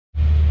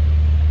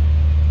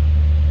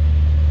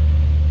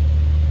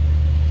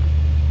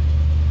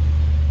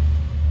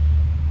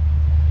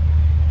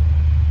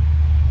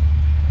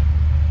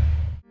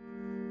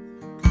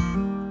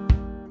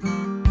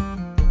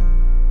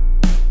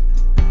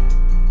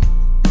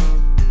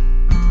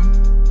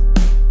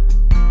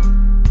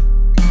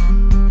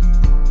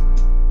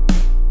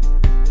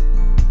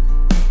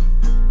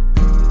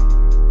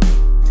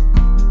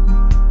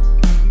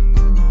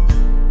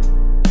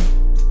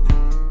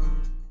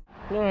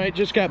right,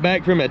 just got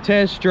back from a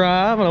test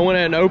drive and I went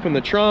ahead and opened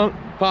the trunk,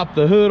 popped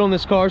the hood on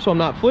this car so I'm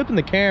not flipping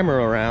the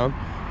camera around.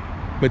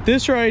 But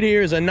this right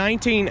here is a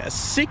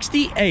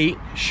 1968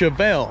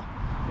 Chevelle.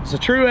 It's a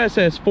true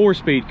SS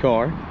 4-speed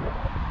car.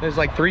 There's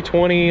like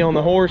 320 on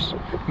the horse,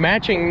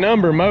 matching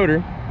number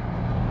motor,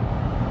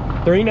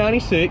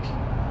 396.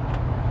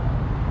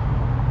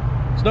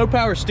 There's no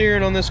power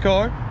steering on this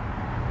car.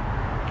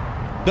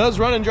 Does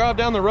run and drive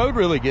down the road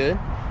really good.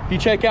 If you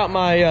check out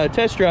my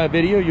test drive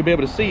video, you'll be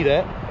able to see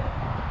that.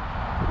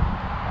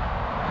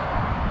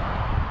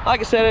 Like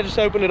I said, I just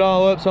opened it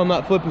all up so I'm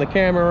not flipping the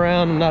camera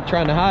around. I'm not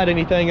trying to hide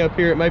anything up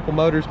here at Maple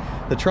Motors.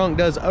 The trunk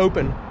does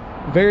open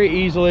very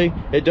easily.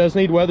 It does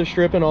need weather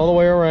stripping all the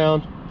way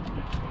around.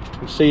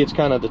 You see it's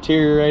kind of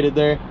deteriorated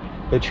there.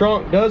 The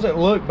trunk doesn't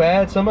look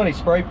bad. Somebody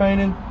spray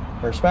painted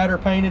or spatter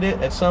painted it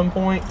at some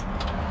point.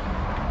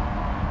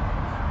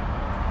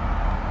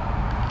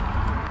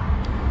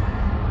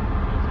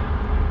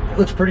 It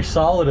looks pretty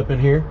solid up in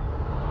here.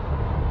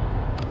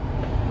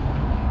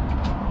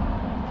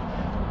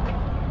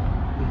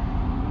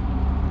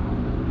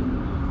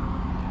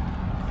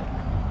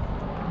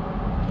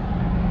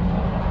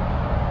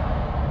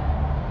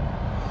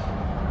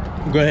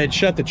 Go ahead and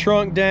shut the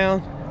trunk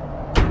down.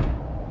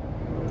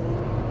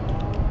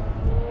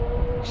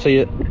 See,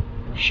 it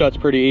shuts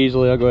pretty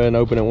easily. I'll go ahead and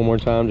open it one more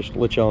time just to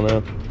let y'all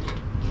know.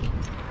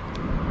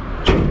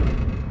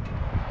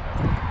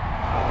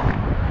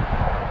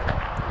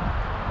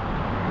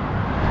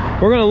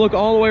 We're gonna look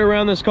all the way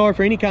around this car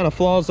for any kind of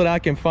flaws that I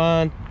can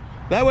find.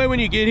 That way when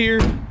you get here,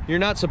 you're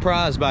not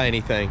surprised by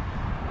anything.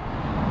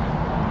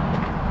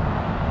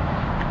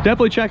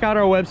 Definitely check out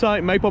our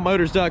website,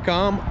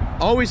 maplemotors.com.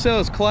 Always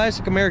sells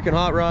classic American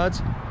hot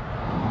rods.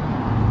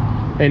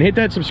 And hit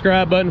that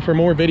subscribe button for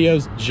more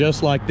videos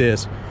just like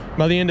this.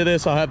 By the end of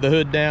this, I'll have the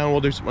hood down. We'll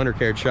do some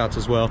undercarriage shots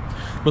as well.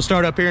 We'll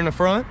start up here in the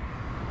front.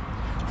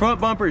 Front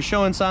bumper is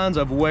showing signs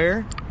of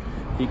wear.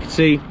 You can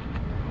see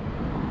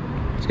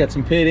it's got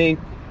some pitting.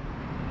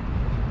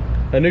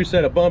 A new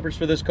set of bumpers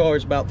for this car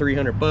is about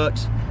 300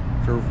 bucks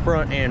for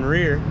front and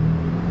rear.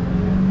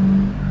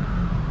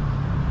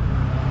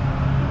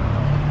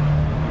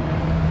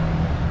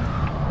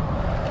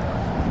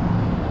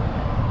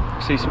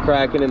 See some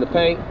cracking in the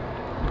paint.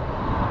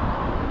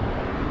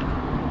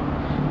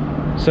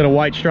 Set of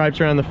white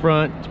stripes around the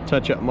front,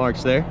 touch-up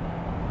marks there.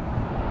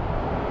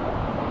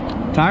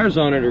 Tires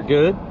on it are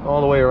good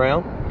all the way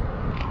around.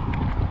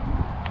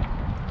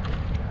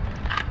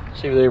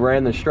 See where they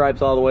ran the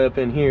stripes all the way up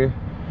in here.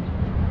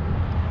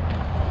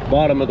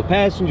 Bottom of the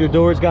passenger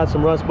door's got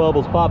some rust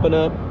bubbles popping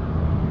up.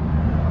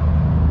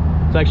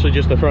 It's actually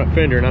just the front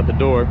fender, not the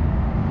door.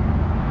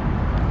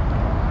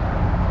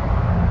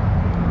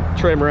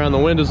 Trim around the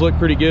windows look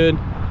pretty good.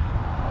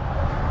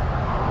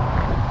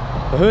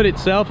 The hood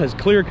itself has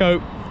clear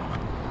coat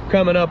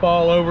coming up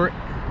all over it.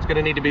 It's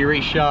gonna need to be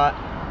reshot.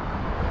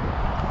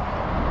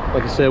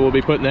 Like I said, we'll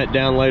be putting that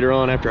down later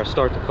on after I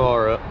start the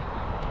car up.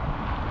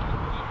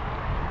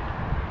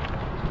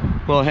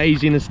 A little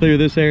haziness through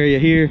this area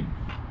here.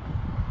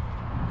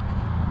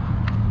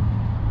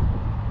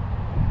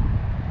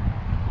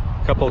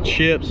 Couple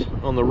chips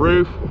on the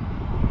roof.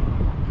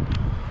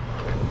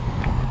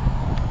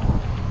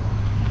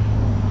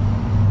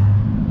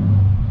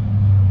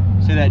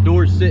 See that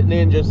door's sitting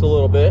in just a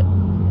little bit.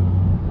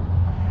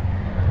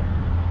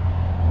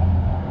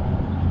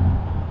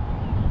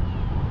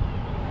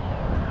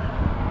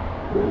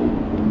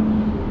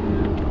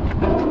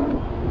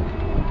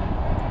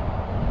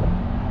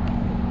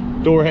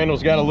 Door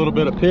handle's got a little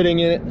bit of pitting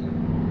in it.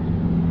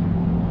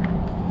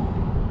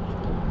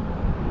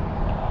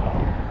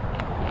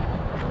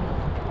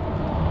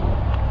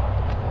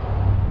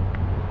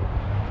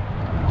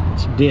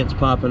 Some dents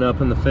popping up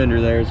in the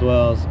fender there as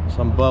well as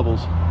some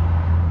bubbles.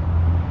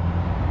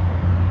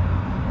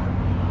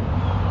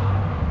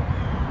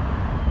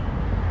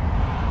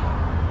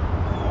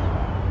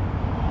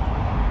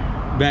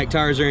 Back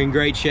tires are in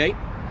great shape.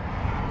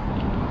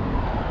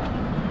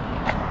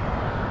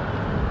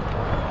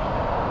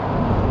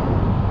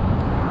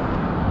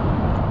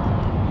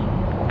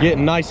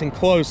 Getting nice and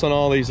close on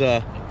all these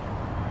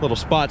little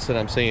spots that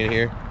I'm seeing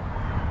here.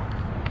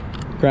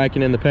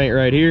 Cracking in the paint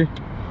right here.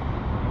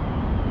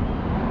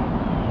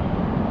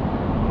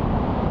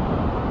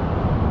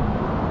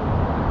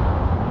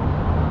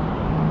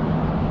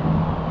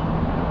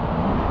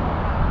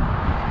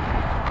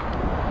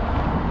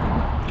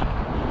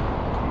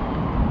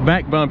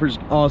 Back bumpers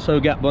also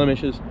got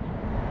blemishes.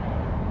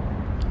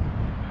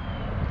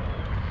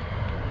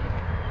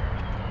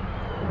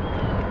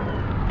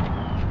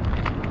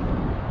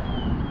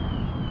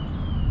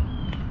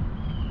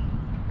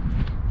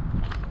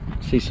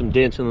 See some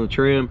dents in the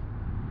trim.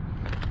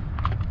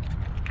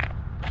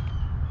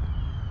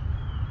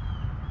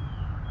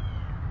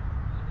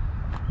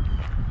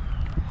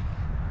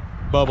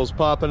 Bubbles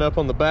popping up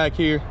on the back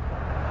here.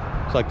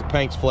 Looks like the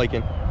paint's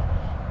flaking.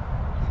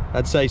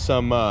 I'd say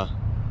some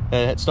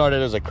and it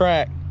started as a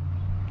crack.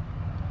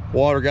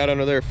 Water got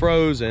under there,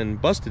 froze,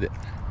 and busted it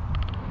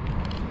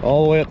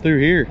all the way up through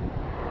here.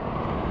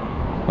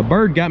 A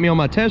bird got me on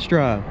my test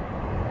drive.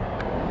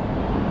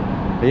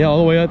 But yeah, all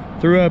the way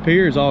up through up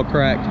here is all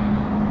cracked.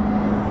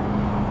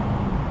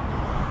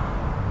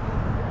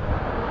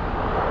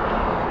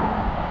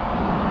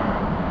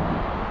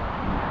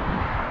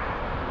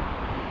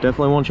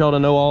 Definitely want y'all to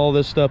know all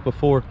this stuff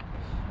before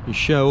you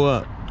show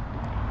up.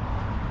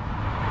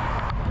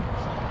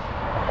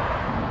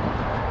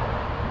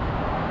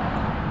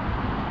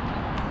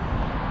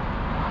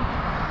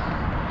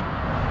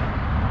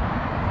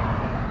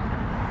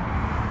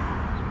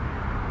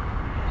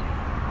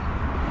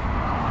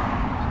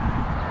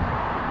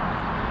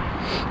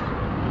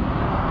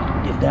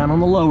 Get down on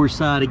the lower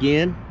side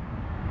again.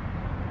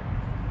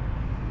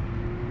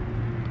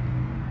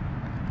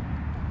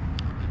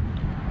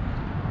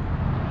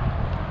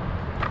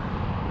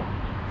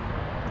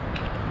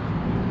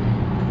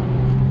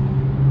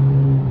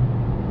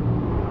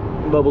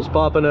 Bubbles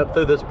popping up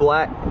through this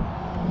black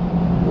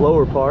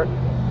lower part.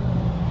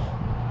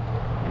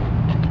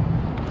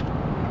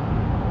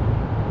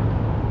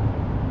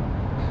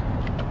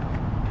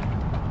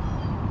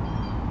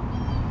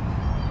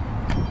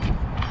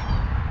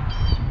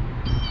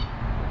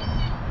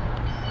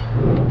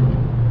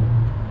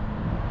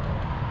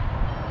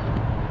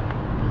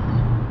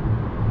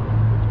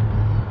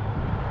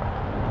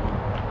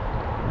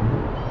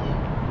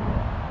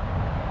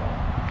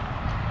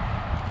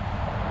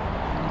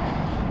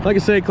 Like I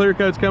said, clear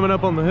coat's coming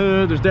up on the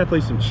hood. There's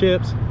definitely some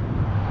chips,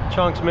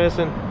 chunks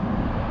missing.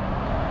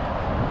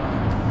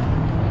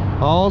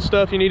 All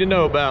stuff you need to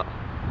know about.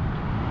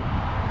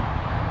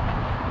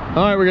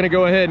 All right, we're gonna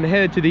go ahead and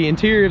head to the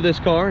interior of this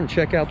car and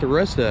check out the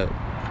rest of it.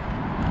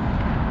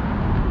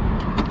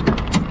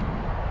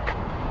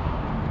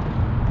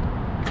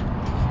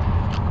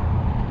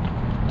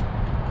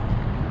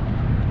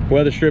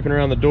 Weather stripping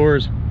around the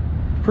doors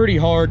pretty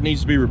hard,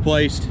 needs to be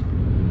replaced.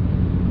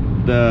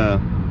 The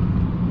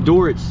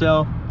door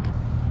itself,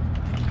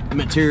 the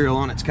material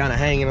on it's kind of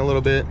hanging a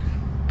little bit.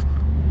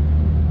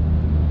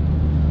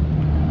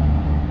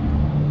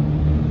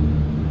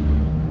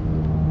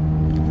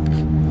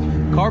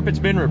 Carpet's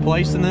been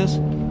replaced in this.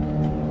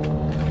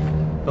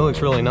 It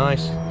looks really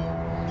nice.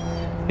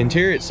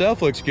 Interior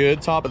itself looks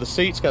good. Top of the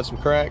seat's got some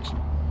cracks.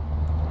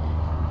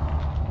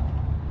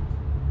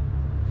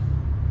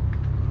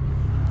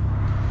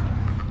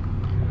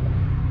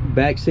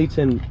 Back seat's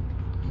in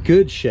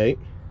good shape.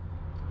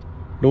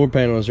 Door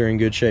panels are in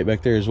good shape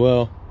back there as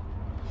well.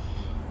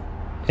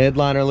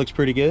 Headliner looks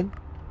pretty good.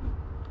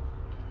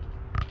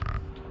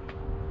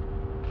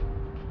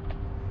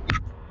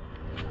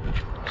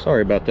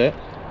 Sorry about that.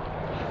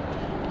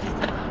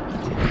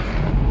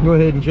 Go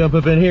ahead and jump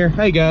up in here.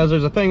 Hey guys,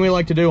 there's a thing we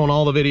like to do on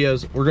all the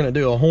videos. We're gonna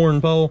do a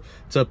horn pole.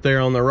 It's up there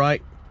on the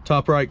right,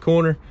 top right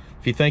corner.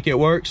 If you think it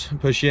works,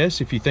 push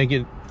yes. If you think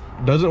it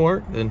doesn't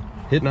work, then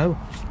hit no.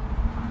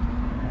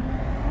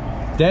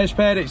 Dash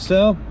pad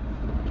itself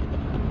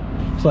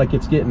looks like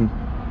it's getting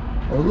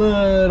a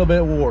little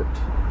bit warped.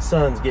 The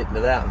sun's getting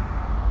to that one.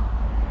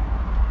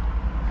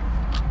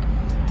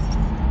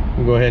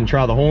 We'll go ahead and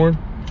try the horn.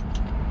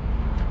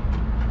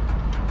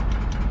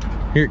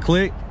 Hear it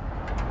click.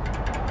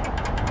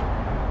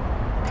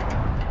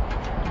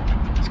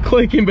 It's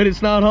clicking, but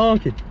it's not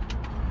honking.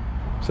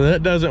 So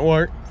that doesn't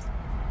work.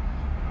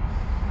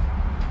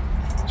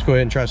 Let's go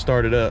ahead and try to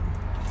start it up.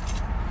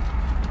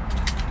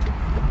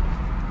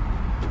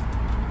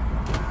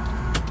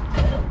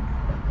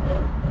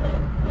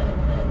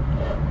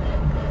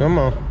 Come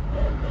on.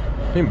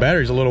 I think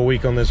battery's a little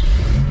weak on this.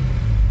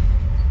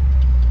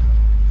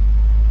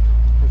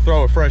 We'll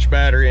throw a fresh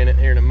battery in it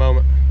here in a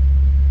moment.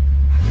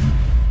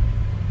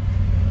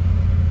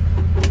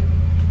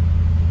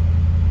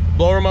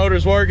 Blower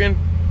motor's working.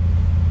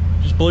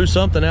 Just blew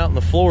something out in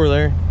the floor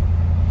there.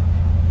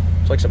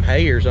 It's like some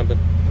hay or something.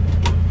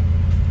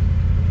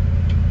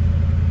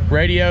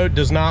 Radio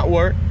does not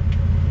work.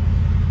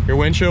 Your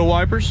windshield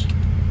wipers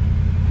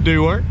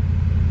do work.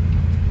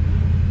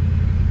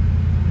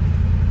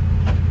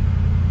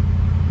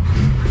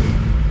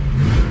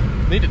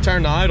 Need to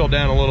turn the idle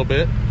down a little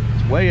bit.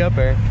 It's way up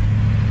there.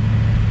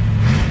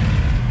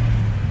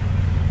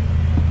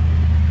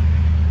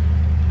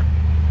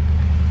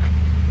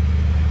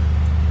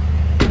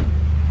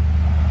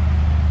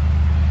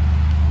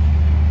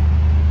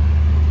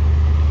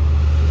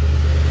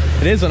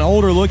 It is an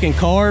older looking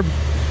carb.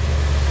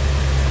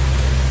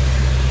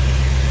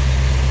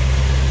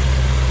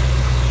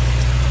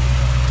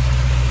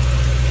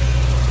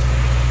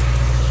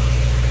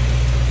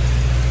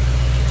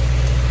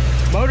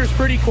 Motor's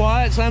pretty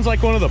quiet. Sounds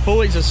like one of the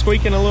pulleys is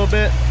squeaking a little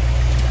bit.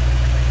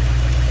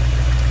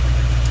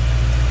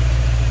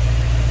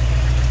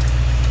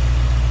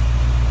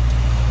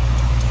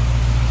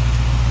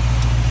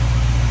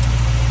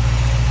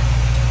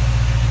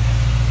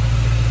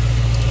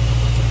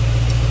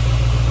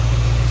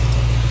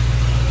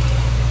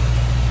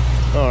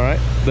 All right,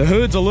 the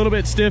hood's a little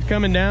bit stiff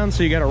coming down,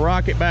 so you got to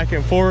rock it back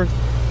and forth.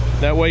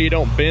 That way you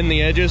don't bend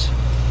the edges.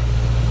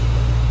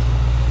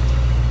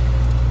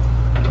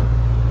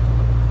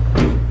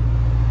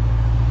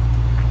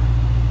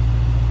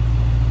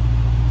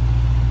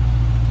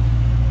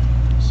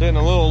 Sitting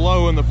a little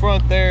low in the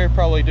front there,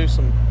 probably do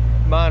some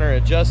minor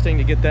adjusting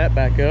to get that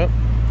back up.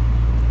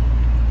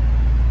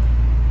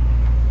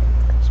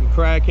 Some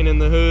cracking in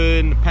the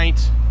hood, and the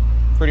paint's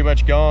pretty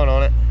much gone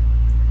on it.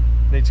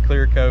 Needs a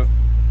clear coat.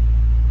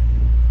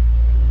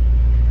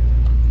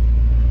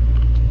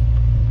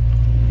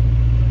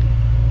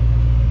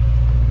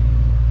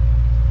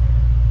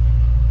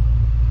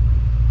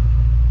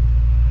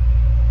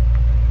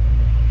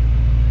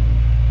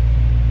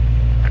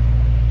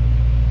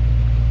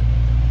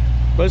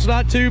 But it's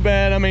not too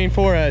bad. I mean,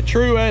 for a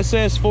true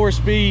SS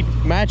 4-speed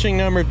matching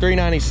number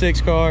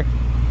 396 car,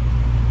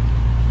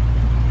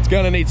 it's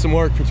gonna need some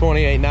work for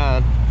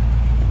 28.9.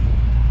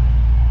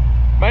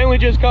 Mainly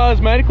just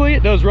cosmetically,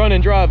 it does run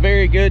and drive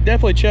very good.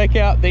 Definitely check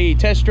out the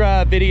test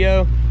drive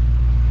video.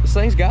 This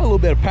thing's got a little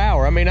bit of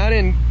power. I mean, I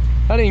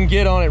didn't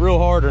get on it real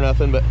hard or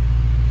nothing, but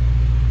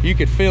you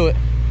could feel it.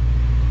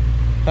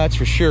 That's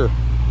for sure.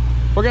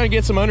 We're gonna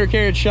get some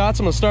undercarriage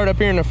shots. I'm gonna start up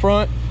here in the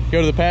front, go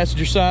to the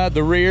passenger side,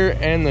 the rear,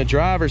 and the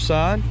driver's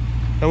side,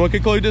 and we'll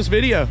conclude this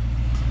video.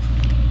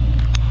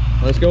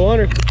 Let's go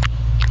under.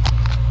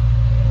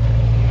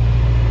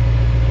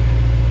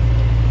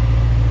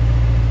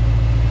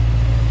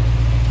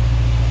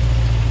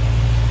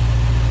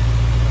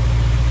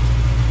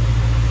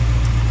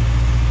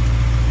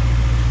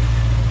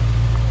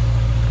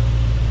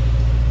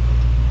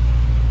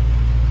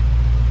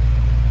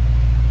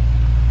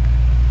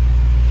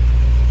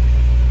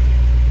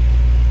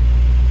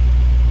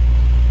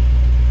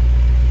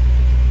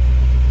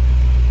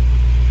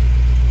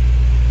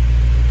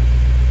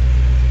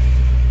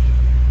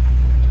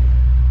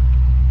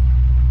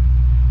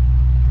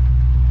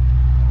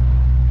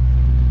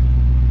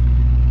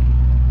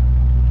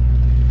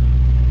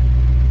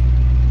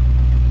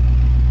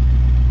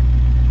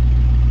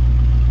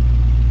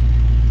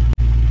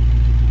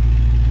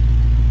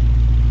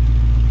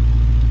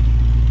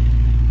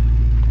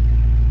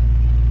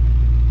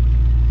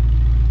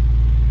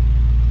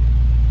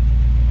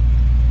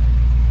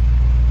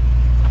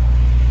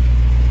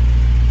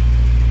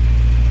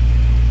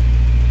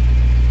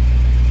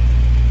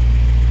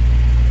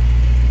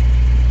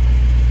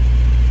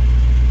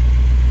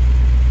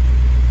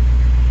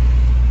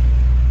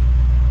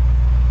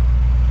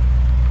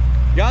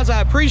 Guys,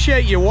 I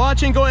appreciate you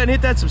watching. Go ahead and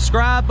hit that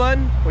subscribe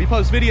button. We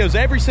post videos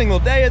every single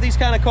day of these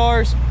kind of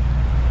cars.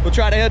 We'll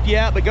try to help you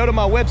out, but go to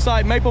my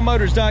website,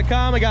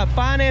 maplemotors.com. I got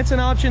financing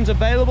options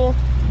available,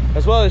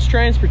 as well as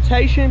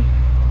transportation.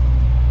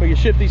 We can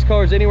ship these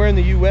cars anywhere in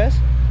the US.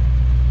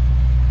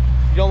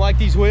 If you don't like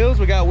these wheels,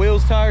 we got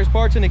wheels, tires,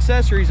 parts, and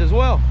accessories as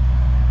well.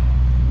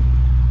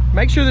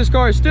 Make sure this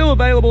car is still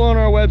available on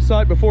our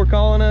website before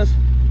calling us.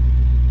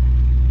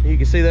 You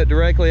can see that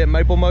directly at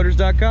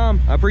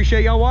maplemotors.com. I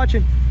appreciate y'all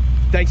watching.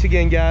 Thanks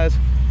again, guys.